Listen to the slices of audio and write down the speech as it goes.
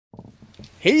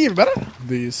Hey everybody,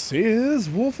 this is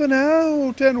Wolfing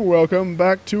Out, and welcome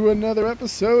back to another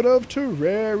episode of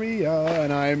Terraria,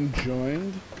 and I'm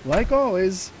joined, like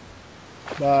always,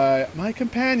 by my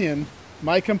companion,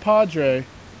 my compadre,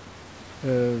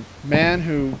 the man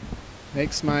who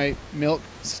makes my milk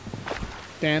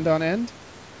stand on end.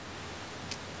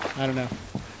 I don't know.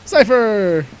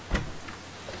 Cypher!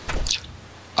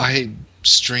 I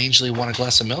strangely want a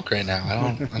glass of milk right now. I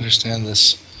don't understand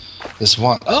this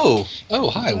want. Oh,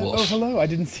 hi, Wolf. Oh, hello, I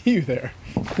didn't see you there.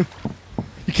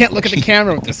 You can't look at the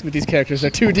camera with these characters. They're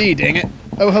 2D, dang it.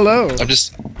 Oh, hello.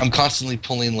 I'm constantly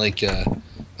pulling like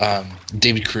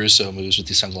David Caruso moves with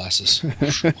these sunglasses.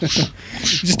 You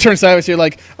just turn sideways, you're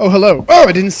like, oh, hello. Oh,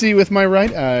 I didn't see you with my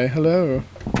right eye. Hello.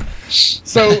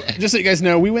 So, just so you guys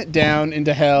know, we went down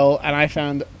into hell, and I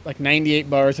found like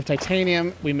 98 bars of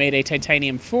titanium. We made a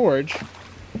titanium forge,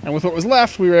 and with what was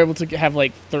left, we were able to have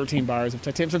like 13 bars of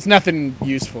titanium. So it's nothing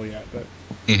useful yet,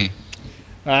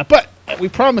 but but we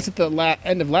promised at the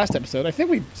end of last episode. I think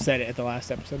we said it at the last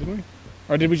episode, didn't we?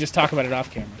 Or did we just talk about it off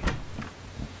camera?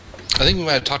 I think we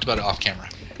might have talked about it off camera.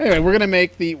 Anyway, we're gonna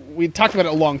make we talked about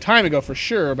it a long time ago for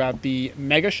sure about the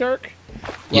Mega Shark.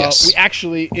 Well, yes. we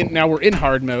actually now we're in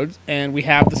hard mode, and we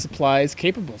have the supplies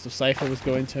capable. So Cypher was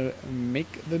going to make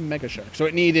the Mega Shark. So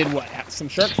it needed what? Some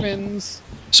shark fins.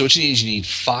 So what you need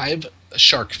 5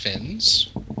 shark fins,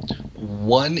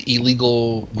 one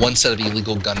set of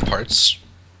illegal gun parts,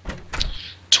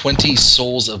 20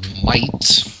 souls of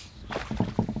might,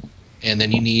 and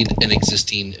then you need an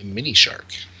existing mini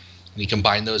shark. And you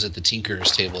combine those at the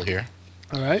Tinkerer's table here.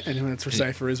 All right, and that's where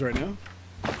Cypher is right now.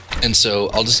 And so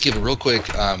I'll just give a real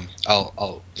quick.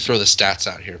 I'll throw the stats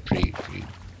out here pretty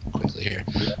quickly here.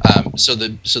 So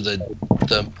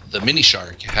the mini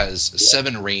shark has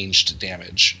 7 ranged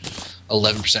damage,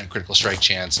 11% critical strike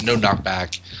chance, no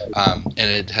knockback, and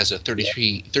it has a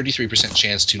 33%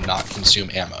 chance to not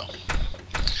consume ammo.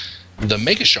 The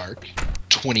mega shark,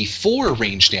 24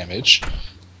 range damage,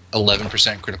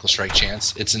 11% critical strike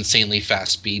chance. It's insanely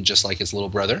fast speed, just like its little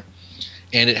brother,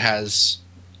 and it has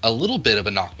a little bit of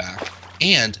a knockback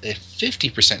and a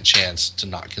 50% chance to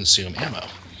not consume ammo.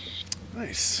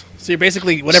 Nice. So you're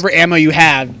basically whatever ammo you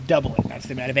have, double it. That's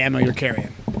the amount of ammo you're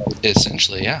carrying.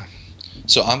 Essentially, yeah.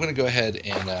 So I'm going to go ahead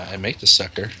and make this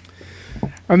sucker.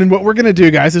 And then what we're going to do,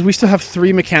 guys, is we still have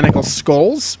 3 mechanical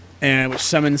skulls, which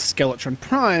summons Skeletron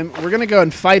Prime. We're going to go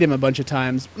and fight him a bunch of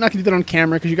times. We're not going to do that on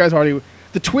camera because you guys already...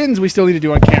 The twins we still need to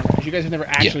do on camera because you guys have never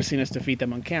actually seen us defeat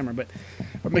them on camera. But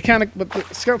the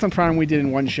Skeleton Prime we did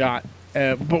in one shot.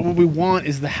 But what we want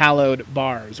is the hallowed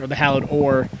bars or the hallowed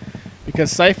ore,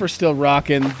 because Cypher's still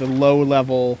rocking the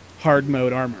low-level hard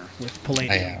mode armor with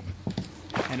palladium. I am.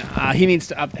 And he needs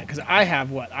to up that because I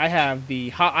have what? I have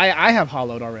I have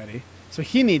hollowed already. So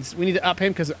we need to up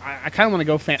him because I kind of want to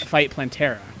go fight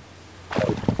Plantera.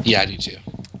 Yeah, I do too.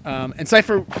 And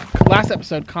Cypher last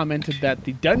episode commented that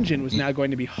the dungeon was now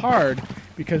going to be hard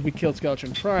because we killed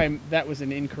Skeleton Prime. That was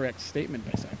an incorrect statement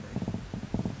by Cypher,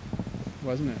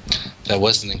 wasn't it? That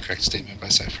was an incorrect statement by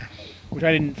Cypher. Which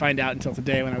I didn't find out until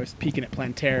today when I was peeking at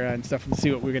Plantera and stuff to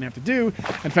see what we were going to have to do,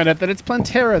 and found out that it's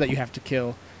Plantera that you have to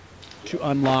kill to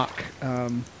unlock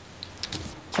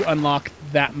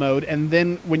that mode. And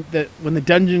then when the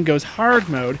dungeon goes hard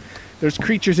mode, there's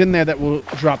creatures in there that will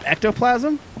drop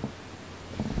ectoplasm.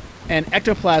 And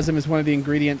ectoplasm is one of the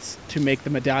ingredients to make the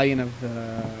medallion of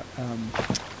the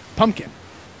pumpkin,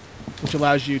 which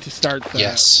allows you to start the...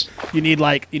 Yes. You need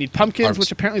pumpkins,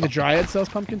 which apparently the Dryad sells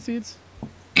pumpkin seeds.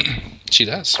 She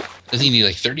does. I think you need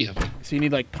like 30 of them. So you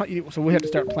need so we have to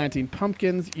start planting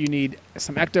pumpkins. You need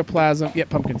some ectoplasm. Yeah,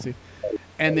 pumpkin seed.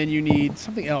 And then you need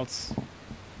something else.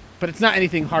 But it's not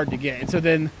anything hard to get. And so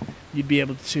then you'd be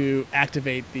able to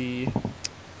activate the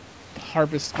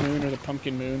harvest moon or the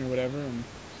pumpkin moon or whatever and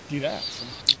do that. So.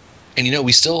 And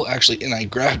we still actually, and I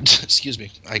grabbed,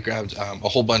 I grabbed a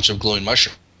whole bunch of glowing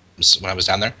mushrooms when I was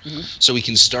down there, so we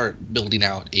can start building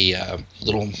out a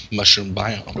little mushroom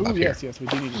biome up here. Yes, we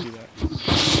do need to do that.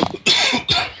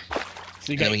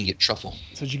 So and then we can get truffle.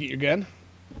 So did you get your gun?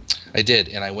 I did,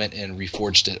 and I went and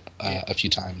reforged it a few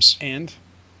times. And?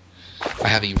 I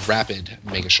have a rapid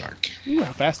Mega Shark. Ooh,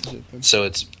 how fast is it then? So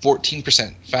it's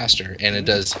 14% faster, and it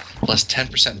does plus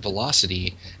 10%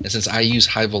 velocity. And since I use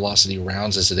high velocity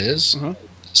rounds as it is,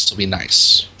 this will be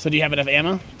nice. So do you have enough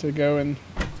ammo to go and...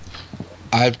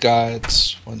 I've got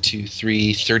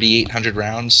 3,800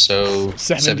 rounds, so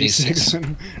 76.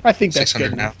 I think that's 600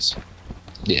 good rounds.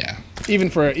 Yeah.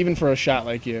 Even for a shot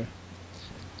like you.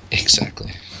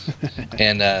 Exactly.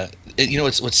 And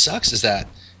what sucks is that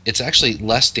it's actually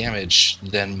less damage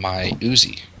than my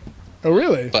Uzi. Oh,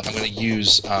 really? But I'm going to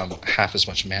use half as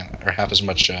much mana or half as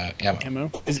much ammo.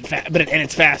 Ammo? Is it fast? But and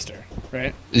it's faster,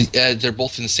 right? They're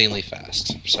both insanely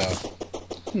fast. So.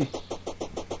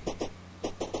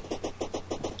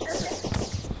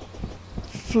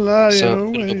 Fly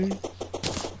away.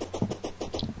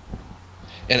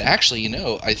 And actually,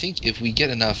 I think if we get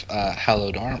enough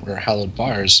hallowed armor or hallowed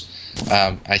bars,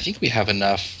 I think we have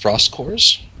enough frost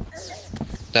cores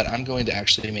that I'm going to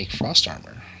actually make frost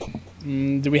armor.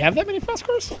 Do we have that many frost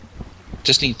cores?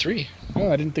 Just need 3.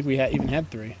 Oh, I didn't think we even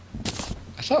had 3.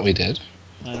 I thought we did.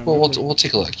 Well, we'll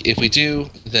take a look. If we do,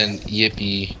 then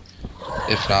yippee.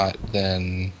 If not,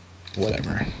 then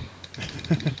whatever.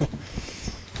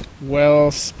 Well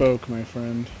spoke, my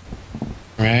friend.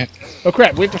 Right? Oh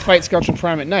crap, we have to fight Skeleton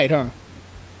Prime at night, huh?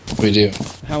 We do.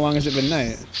 How long has it been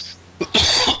night?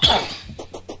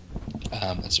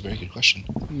 That's a very good question.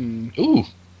 Ooh.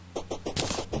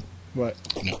 What?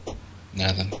 No.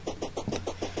 Nothing.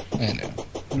 I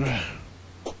know.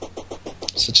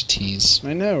 Such a tease.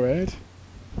 I know, right?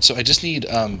 So I just need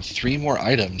 3 more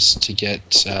items to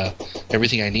get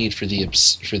everything I need for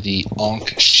the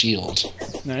Ankh shield.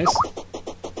 Nice.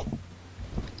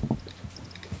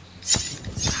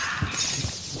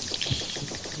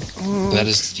 That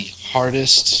is the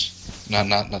hardest, not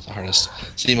the hardest.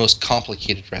 It's the most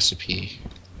complicated recipe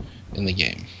in the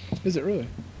game. Is it really?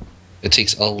 It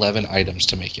takes 11 items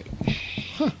to make it.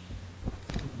 Huh.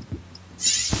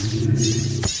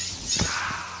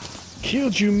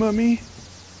 Killed you, mummy.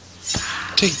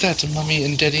 Take that, mummy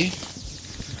and daddy.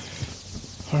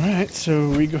 Alright, so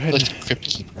we go ahead Crypt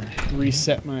Keeper. and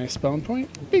reset my spawn point.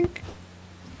 Bink.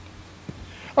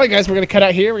 Alright guys, we're going to cut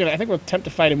out here. I think we'll attempt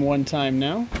to fight him one time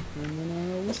now. And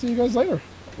then we'll see you guys later.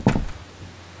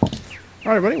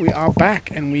 Alright buddy, we are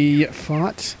back and we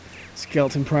fought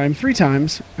Skeleton Prime 3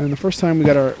 times. And the first time we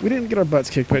didn't get our butts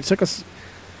kicked, but it took us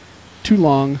too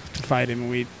long to fight him. And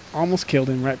we almost killed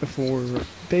him right before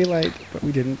daylight, but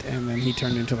we didn't. And then he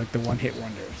turned into like the one-hit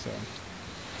wonder.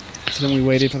 So then we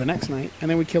waited for the next night, and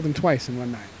then we killed him twice in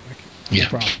one night. No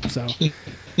problem. So,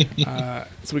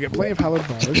 so we got plenty of hallowed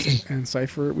bars, and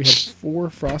Cypher, we had 4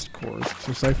 frost cores.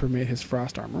 So Cypher made his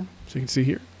frost armor. So you can see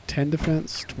here, 10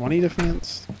 defense, 20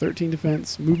 defense, 13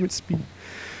 defense, movement speed,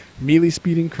 melee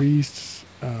speed increased,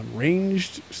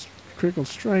 ranged critical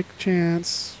strike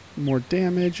chance, more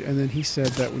damage, and then he said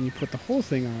that when you put the whole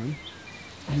thing on,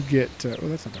 you get, oh,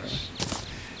 that's not bad.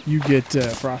 You get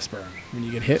frostburn when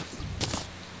you get hit.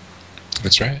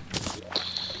 That's right.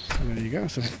 So there you go.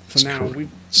 So now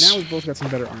we've both got some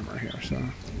better armor here. So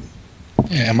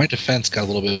yeah, my defense got a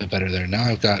little bit better there. Now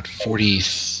I've got 48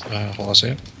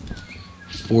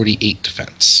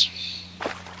 defense.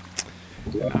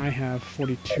 And I have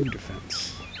 42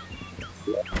 defense.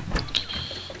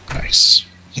 Nice.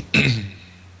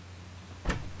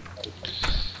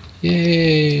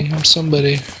 Yay! I'm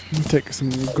somebody. I'm gonna take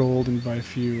some gold and buy a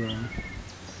few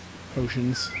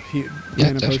potions,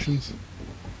 mana potions.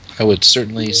 I would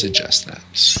certainly suggest that.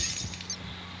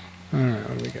 Alright,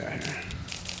 what do we got here?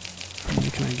 How many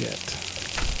can I get?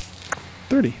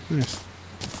 30. Nice.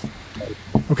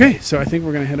 Okay, so I think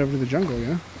we're going to head over to the jungle,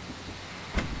 yeah?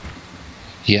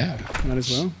 Yeah. Might as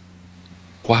well.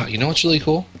 Wow, you know what's really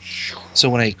cool? So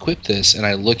when I equip this and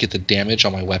I look at the damage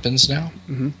on my weapons now,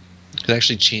 it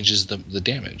actually changes the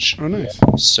damage. Oh, nice.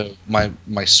 So my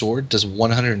sword does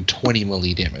 120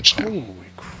 melee damage now. Holy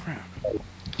crap.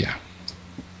 Yeah.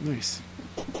 Nice.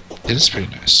 It is pretty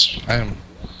nice. I am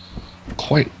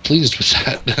quite pleased with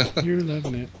that. You're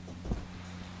loving it.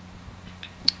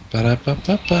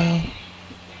 Ba-da-ba-ba-ba.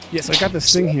 Yes, I got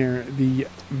this thing here, the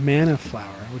mana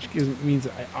flower, which means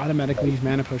that I automatically use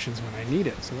mana potions when I need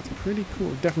it. So that's pretty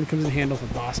cool. It definitely comes in handy for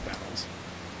boss battles.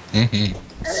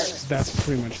 So that's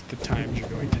pretty much the times you're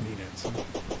going to need it. So.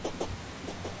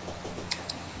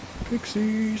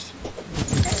 Pixies.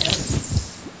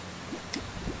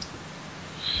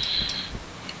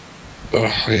 Oh,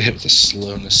 I get hit with the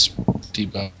slowness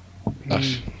debuff.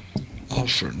 Oh,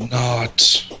 for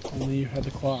not. Only you had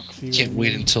the clock. So you Can't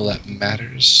wait until that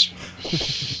matters.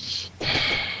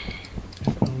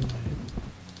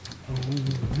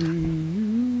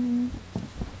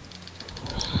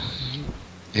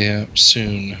 Yeah,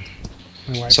 soon.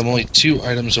 So I'm only 2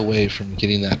 items away from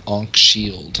getting that Ankh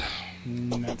shield.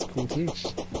 That's cool too.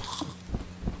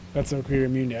 That's okay. You're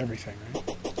immune to everything, right?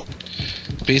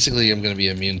 Basically, I'm going to be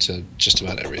immune to just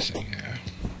about everything. Yeah.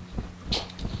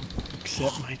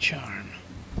 Except my charm.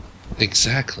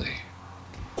 Exactly.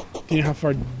 Do you know how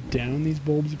far down these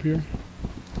bulbs appear?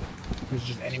 Or is it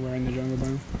just anywhere in the jungle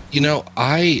biome? You know,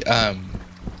 I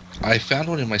found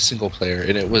one in my single player,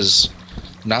 and it was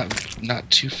not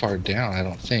too far down. I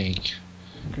don't think.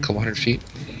 A couple hundred feet.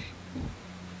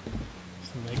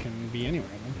 So they can be anywhere,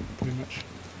 then, pretty much.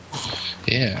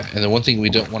 Yeah, and the one thing we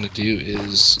don't want to do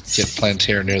is get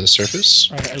Plantera near the surface.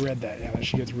 I read that, yeah, that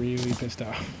she gets really pissed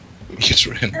off. Gets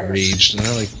enraged, and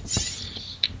they're like,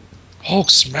 Hulk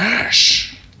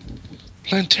smash!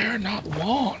 Plantera not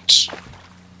want!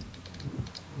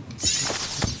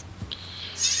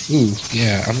 Ooh,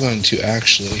 yeah, I'm going to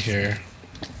actually here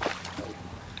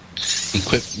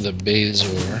equip the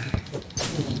Bazor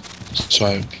so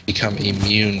I become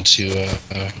immune to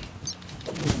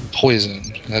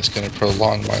poison. That's going to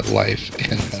prolong my life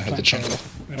in the jungle.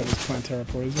 Is Plantera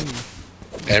poison?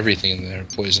 Everything in there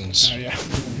poisons. Oh yeah,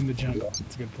 in the jungle.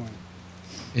 That's a good point.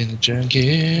 In the jungle.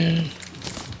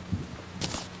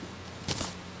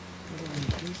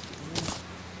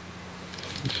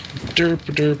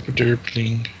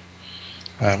 Derpling.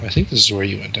 I think this is where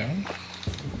you went down.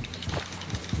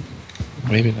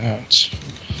 Maybe not.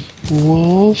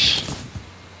 Wolf?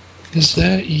 Is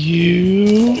that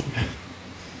you?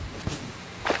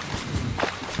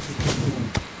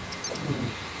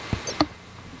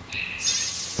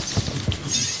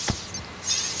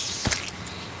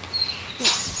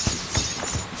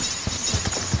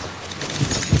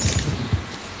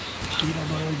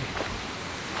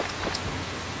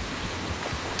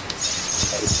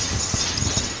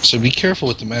 So be careful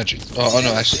with the magic. Oh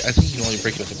no, actually, I think you can only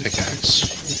break it with a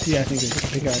pickaxe. Yeah, I think it's a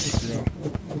pickaxe to go.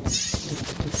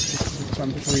 So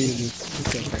I'm free to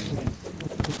just go crazy.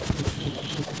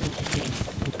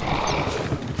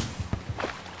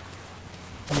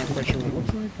 I'm not quite sure what it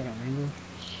looks like. I don't remember.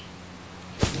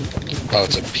 Oh,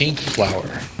 it's a pink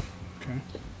flower. Okay.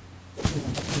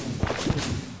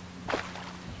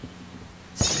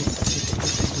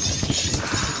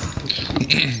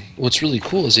 What's really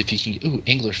cool is if you can... Ooh,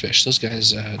 anglerfish. Those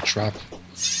guys drop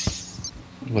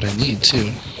what I need,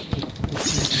 too.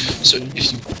 So if you...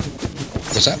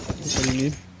 What's that? What do you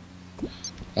need?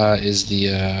 Is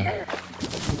the...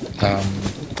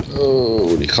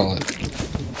 what do you call it?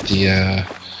 The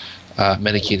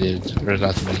medicated... Or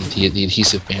not the medicated, the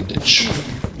adhesive bandage.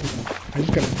 I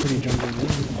just got a pretty jungle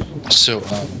room. So,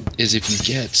 is if you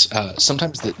get...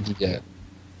 sometimes the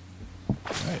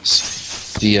nice.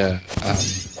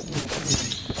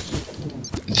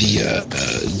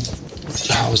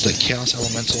 Was that chaos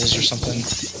elementals or something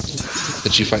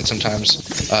that you fight sometimes?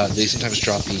 They sometimes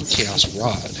drop the chaos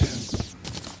rod,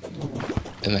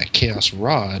 and that chaos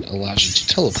rod allows you to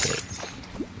teleport.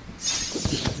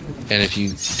 And if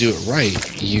you do it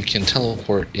right, you can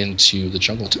teleport into the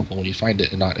jungle temple when you find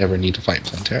it, and not ever need to fight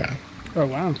Plantera. Oh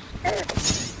wow!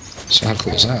 So how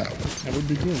cool is that? That would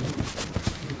be cool.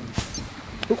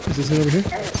 Oh, is this it over here?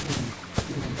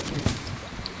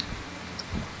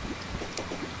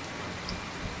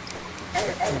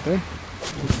 Right there?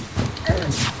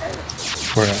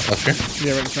 Where, up here?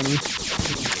 Yeah, right in front of me.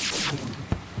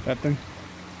 That thing?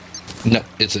 No,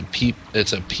 it's a pink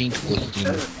looking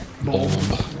bulb.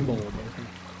 Okay.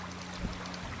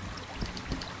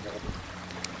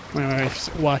 My wife's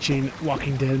watching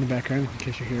Walking Dead in the background, in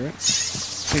case you hear it. I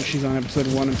think she's on episode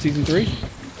 1 of season 3.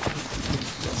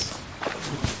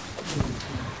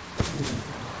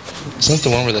 Isn't that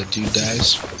the one where that dude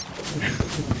dies?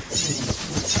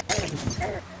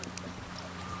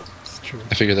 It's true.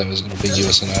 I figured that was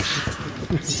ambiguous enough.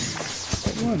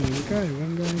 One guy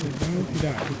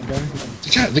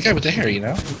The guy with the hair, you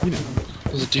know? You know.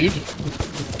 Was it dude?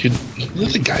 Dude, look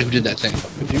at the guy who did that thing.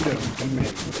 The dude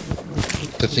man.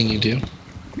 The thing you do.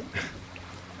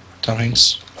 Tom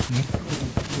Hanks.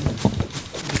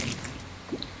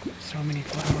 So many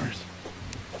flowers.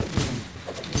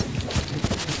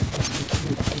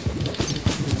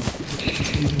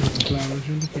 These are the flowers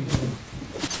you're looking for.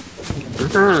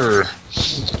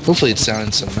 Hopefully it's down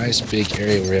in some nice big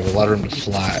area where we have a lot of room to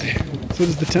fly. So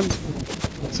does the temple.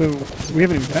 So we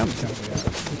haven't even found the temple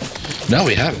yet. No,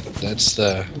 we haven't. That's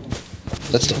the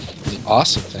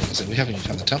awesome thing is that we haven't even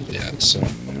found the temple yet. So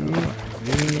No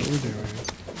idea what we're doing.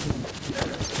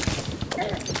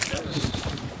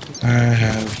 I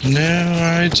have no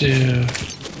idea.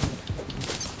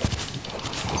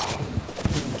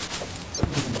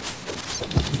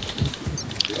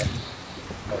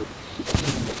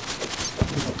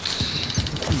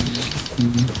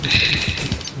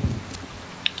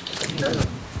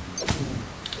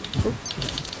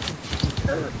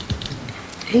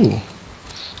 Ooh.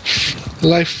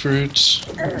 Life fruits.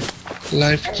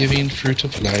 Life-giving fruit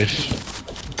of life.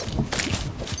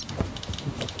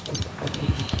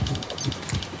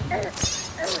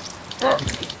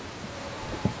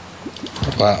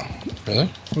 Wow. Really?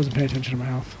 I wasn't paying attention to my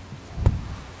health.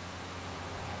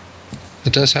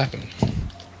 It does happen.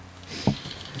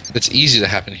 It's easy to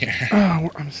happen here. Oh,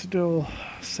 I'm still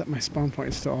set. My spawn point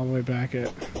is still all the way back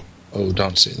at. Oh,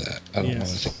 don't say that. I don't want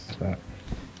to Yes. think about that.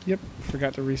 Yep,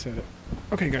 forgot to reset it.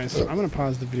 Okay, guys, so I'm gonna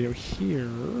pause the video here.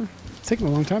 It's taken a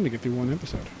long time to get through one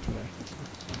episode today,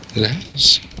 It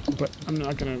is. but I'm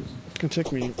not gonna. It's gonna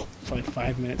take me probably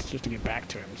 5 minutes just to get back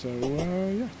to him. So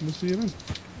yeah, we'll see you then.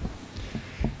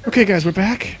 Okay, guys, we're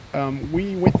back.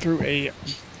 We went through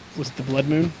was it the Blood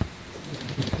Moon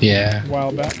Yeah. a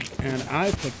while back, and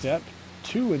I picked up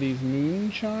 2 of these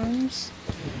moon charms,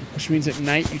 which means at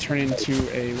night you turn into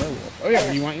a werewolf. Oh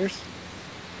yeah, you want yours?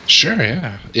 Sure,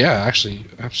 yeah. Yeah, actually,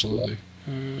 absolutely.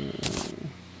 There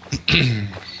you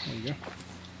go.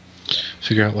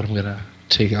 Figure out what I'm gonna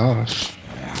take off.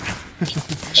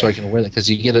 So I can wear that, because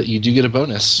you do get a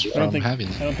bonus from having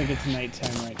I that. don't think it's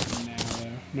nighttime right now,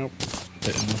 though. Nope.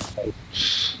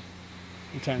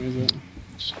 What time is it?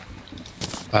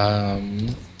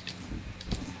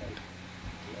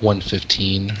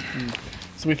 1:15.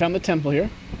 So we found the temple here.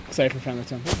 Cypher found the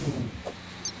temple.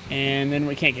 And then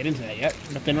we can't get into that yet.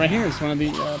 But then right here is one of the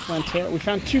Plantera. We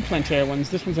found 2 Plantera ones.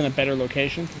 This one's in a better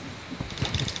location.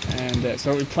 And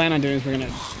so what we plan on doing is I'm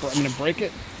gonna break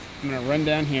it. I'm gonna run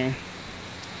down here.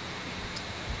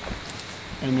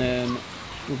 And then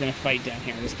we're gonna fight down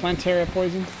here. Is Plantera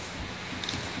poison?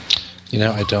 You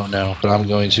know, I don't know, but I'm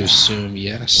going to assume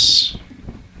yes.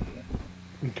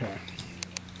 Okay.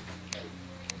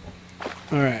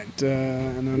 Alright,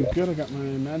 and I'm good. I got my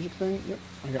magic thing. Yep,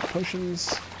 I got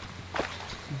potions.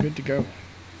 Good to go.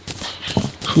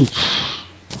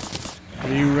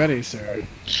 Are you ready, sir?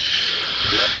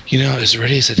 You know, as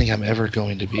ready as I think I'm ever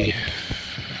going to be.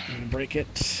 I'm gonna break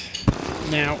it.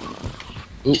 Now.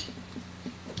 Ooh.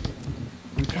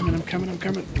 I'm coming.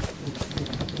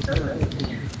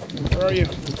 Where are you?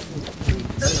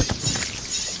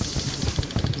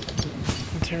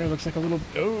 Terra looks like a little.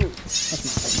 Oh, that's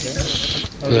not Terra.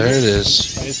 Oh, There it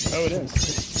is. Oh, it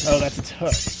is. Oh, that's its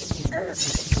hook.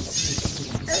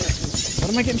 What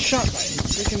am I getting shot by?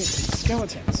 Freaking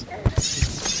skeletons.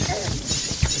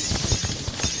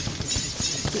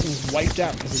 This was wiped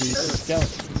out because of these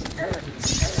skeletons.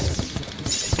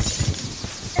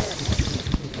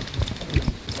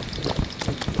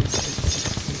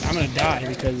 I'm gonna die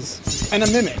because. And a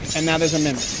mimic. And now there's a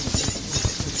mimic.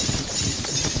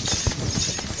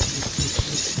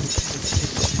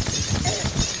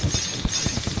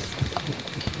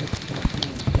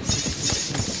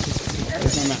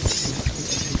 There's my mouse.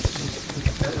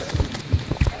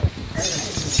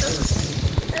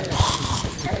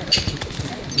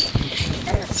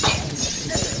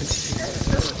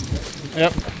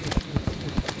 Yep.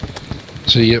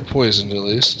 So you get poisoned at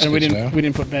least. It's And we good to know.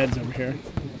 didn't put beds over here.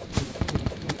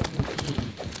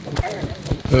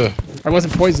 Ugh. I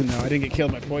wasn't poisoned though. I didn't get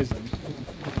killed by poison.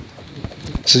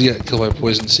 So you got killed by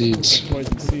poison seeds.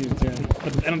 Poison seeds, yeah.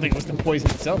 But I don't think it was the poison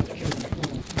itself that killed me.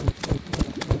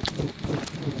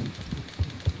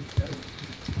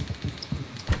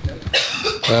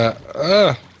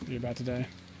 You're about to die.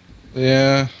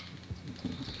 Yeah.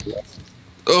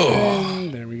 Oh.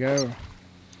 And there we go.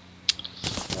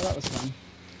 Well, that was fun.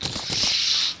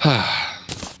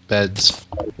 Beds.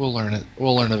 We'll learn it.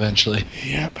 We'll learn eventually.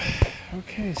 Yep.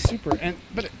 Okay, super.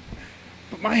 But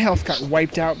my health got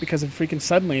wiped out because of freaking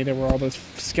suddenly there were all those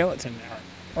skeleton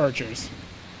archers,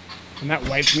 and that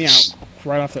wiped me out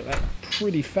right off that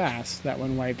pretty fast. That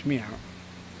one wiped me out.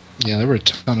 Yeah, there were a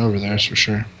ton over there, that's for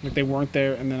sure. Like they weren't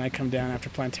there, and then I come down after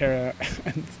Plantera,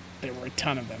 and there were a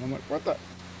ton of them. I'm like, what the?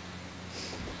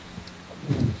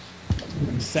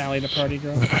 Sally, the party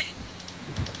girl.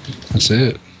 That's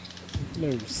it.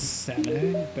 Hello,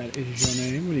 Sally. That is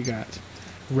your name. What do you got?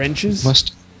 Wrenches?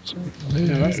 Must. No,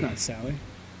 that's not Sally.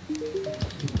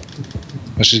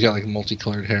 Well, she's got like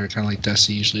multicolored hair, kind of like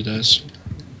Desi usually does.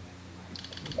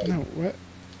 No, what?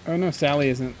 Oh no, Sally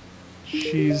isn't.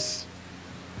 She's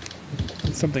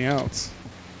something else.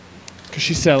 Because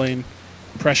she's selling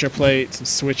pressure plates and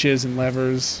switches and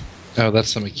levers. Oh,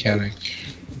 that's the mechanic.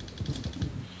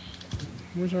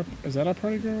 Where's our? Is that our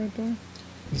party girl right there?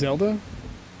 Zelda?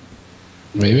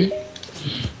 Maybe?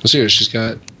 Let's see her. She's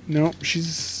got. No,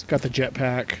 she's got the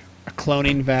jetpack, a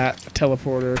cloning vat, a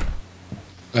teleporter.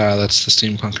 That's the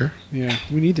steampunker. Yeah,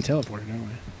 we need the teleporter, don't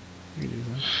we? We can use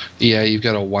that. Yeah, you've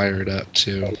got to wire it up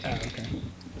too. Oh, okay.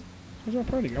 Where's our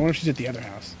party girl? I wonder if she's at the other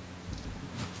house.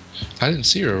 I didn't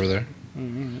see her over there. Oh,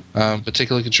 all right. But take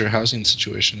a look at your housing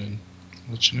situation and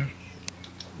I'll let you know.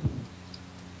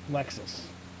 Lexus.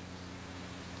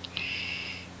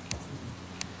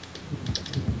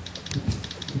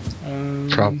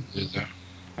 Probably though.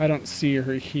 I don't see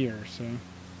her here, so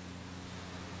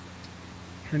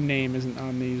her name isn't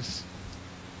on these.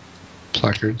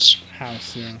 Placards.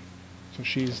 house, yeah. So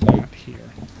she's not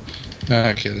here.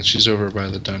 Okay, then she's over by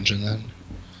the dungeon then.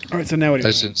 Alright, so now what do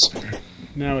we do? That's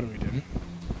Now what do we do?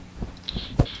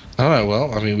 I don't know.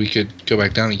 Well, I mean, we could go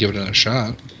back down and give it another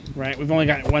shot. Right, we've only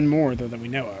got one more, though, that we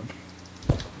know of.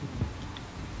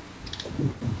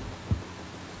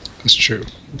 That's true.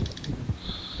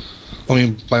 I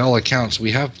mean, by all accounts,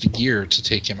 we have the gear to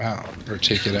take him out, or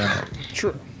take it out.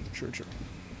 True.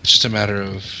 It's just a matter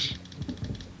of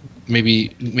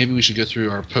maybe we should go through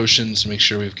our potions and make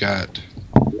sure we got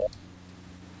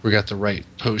the right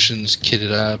potions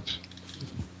kitted up.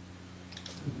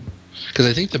 Because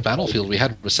I think the battlefield we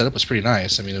had was set up was pretty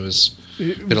nice. I mean,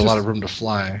 we had a lot of room to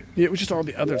fly. Yeah, it was just all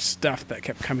the other stuff that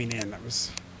kept coming in that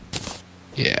was...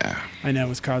 Yeah. I know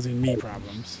was causing me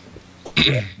problems.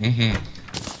 Mm-hmm.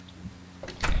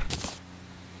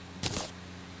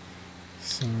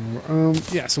 So,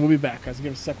 yeah, so we'll be back, guys.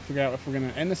 Give us a sec to figure out if we're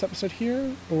going to end this episode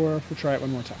here or if we'll try it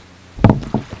one more time.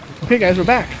 Okay, guys, we're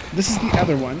back. This is the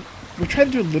other one. We tried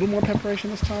to do a little more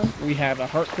preparation this time. We have a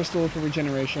heart crystal for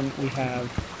regeneration. We have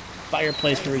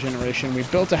fireplace for regeneration. We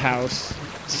built a house,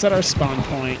 set our spawn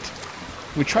point.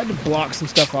 We tried to block some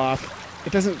stuff off.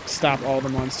 It doesn't stop all the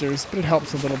monsters, but it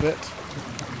helps a little bit.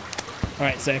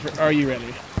 Alright, Cypher, are you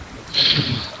ready?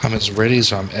 I'm as ready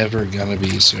as I'm ever gonna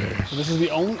be, sir. So this is the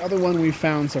only other one we've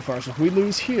found so far. So if we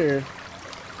lose here,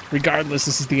 regardless,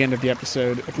 this is the end of the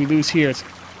episode. If we lose here, it's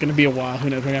going to be a while. Who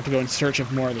knows? We're going to have to go in search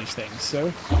of more of these things.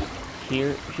 So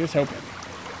here's hoping.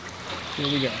 Here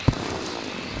we go.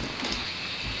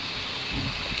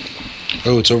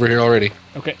 Oh, it's over here already.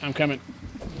 Okay, I'm coming.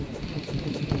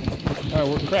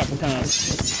 Oh, crap.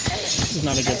 This is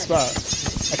not a good spot.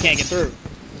 I can't get through.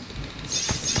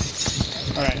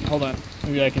 Alright, hold on.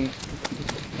 Maybe I can...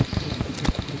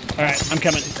 Alright, I'm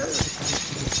coming.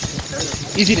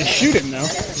 Easy to shoot him, though.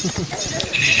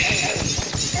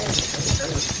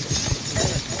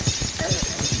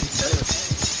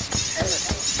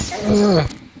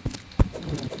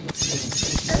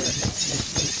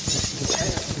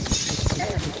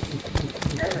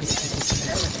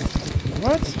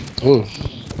 What? Oh.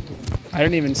 I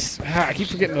don't even... I keep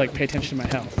forgetting to, like, pay attention to my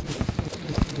health.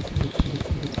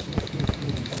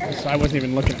 So I wasn't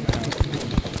even looking at my health.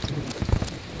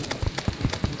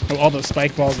 Oh, all those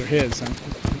spike balls are his, huh?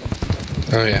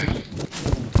 Oh, yeah.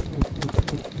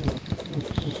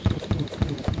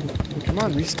 Come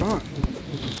on, respawn.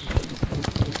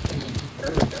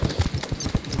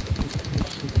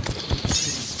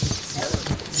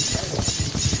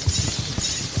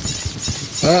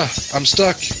 Ah, I'm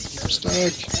stuck.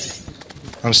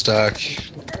 I'm stuck. You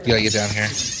gotta get down here.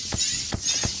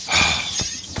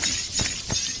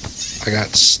 I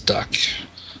got stuck.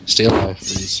 Stay alive,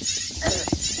 please.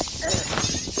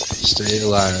 Stay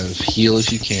alive. Heal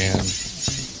if you can.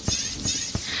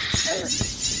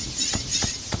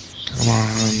 Come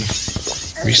on.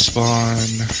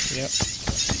 Respawn. Yep.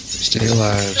 Stay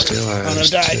alive. Stay alive. I'm gonna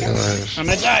stay die. alive. I'm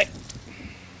gonna die.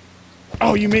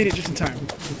 Oh, you made it just in time.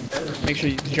 Make sure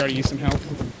did you already use some health?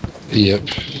 Yep.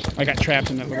 I got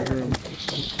trapped in that little room.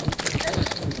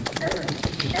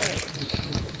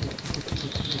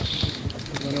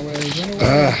 Run away, run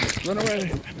away, run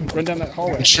away. Run down that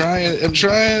hallway. I'm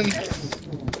trying.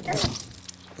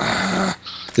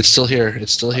 It's still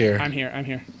here. I'm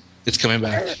here. It's coming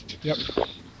back. Yep.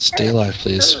 Stay alive,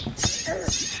 please.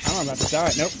 I'm about to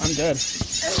die. Nope, I'm dead.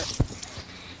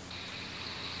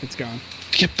 It's gone.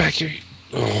 Get back here.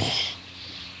 Oh.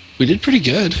 We did pretty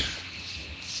good.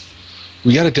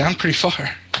 We got it down pretty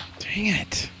far. Dang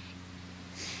it.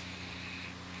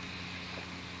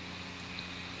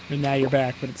 And now you're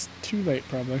back, but it's too late,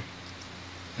 probably.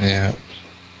 Yeah.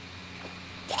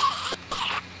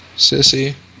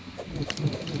 Sissy.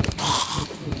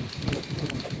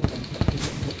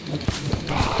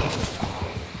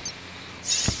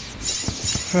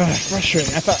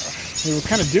 Frustrating. I thought we were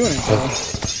kind of doing it, though.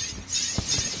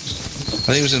 I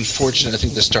think it was unfortunate. I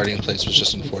think the starting place was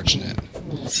just unfortunate.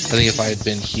 I think if I had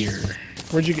been here...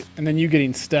 Where'd you get... And then you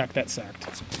getting stuck, that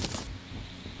sucked.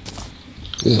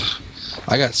 Ugh.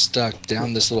 I got stuck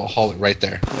down this little hallway right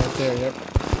there. Right there, yep.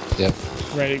 Yep.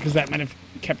 Right, because that might have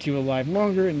kept you alive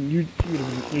longer, and you're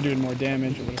doing more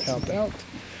damage. It would have helped out.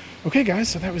 Okay, guys,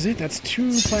 so that was it. That's 2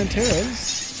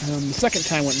 Planteras. The second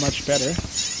time went much better.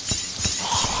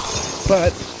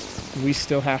 But we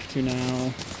still have to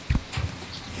now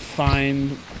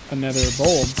find another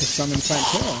bulb to summon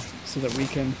Plantera so that we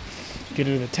can get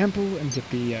into the temple and get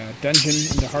the dungeon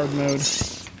into hard mode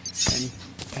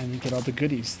and get all the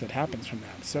goodies that happens from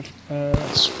that. So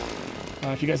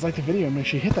if you guys like the video, make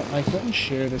sure you hit that like button,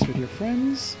 share this with your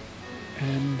friends,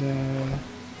 and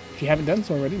if if you haven't done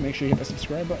so already, make sure you hit the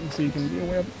subscribe button so you can be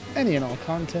aware of any and all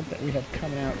content that we have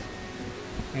coming out.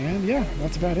 And yeah,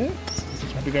 that's about it.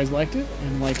 Hope you guys liked it,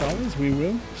 and like always, we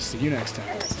will see you next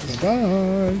time.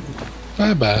 Bye-bye.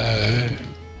 Bye-bye.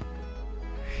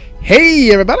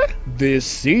 Hey, everybody!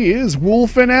 This is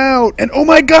Wolfing Out, and oh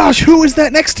my gosh, who is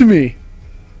that next to me?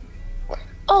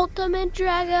 Ultimate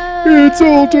Dragon! It's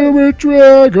Ultimate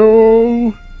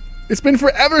Drago! It's been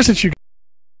forever since you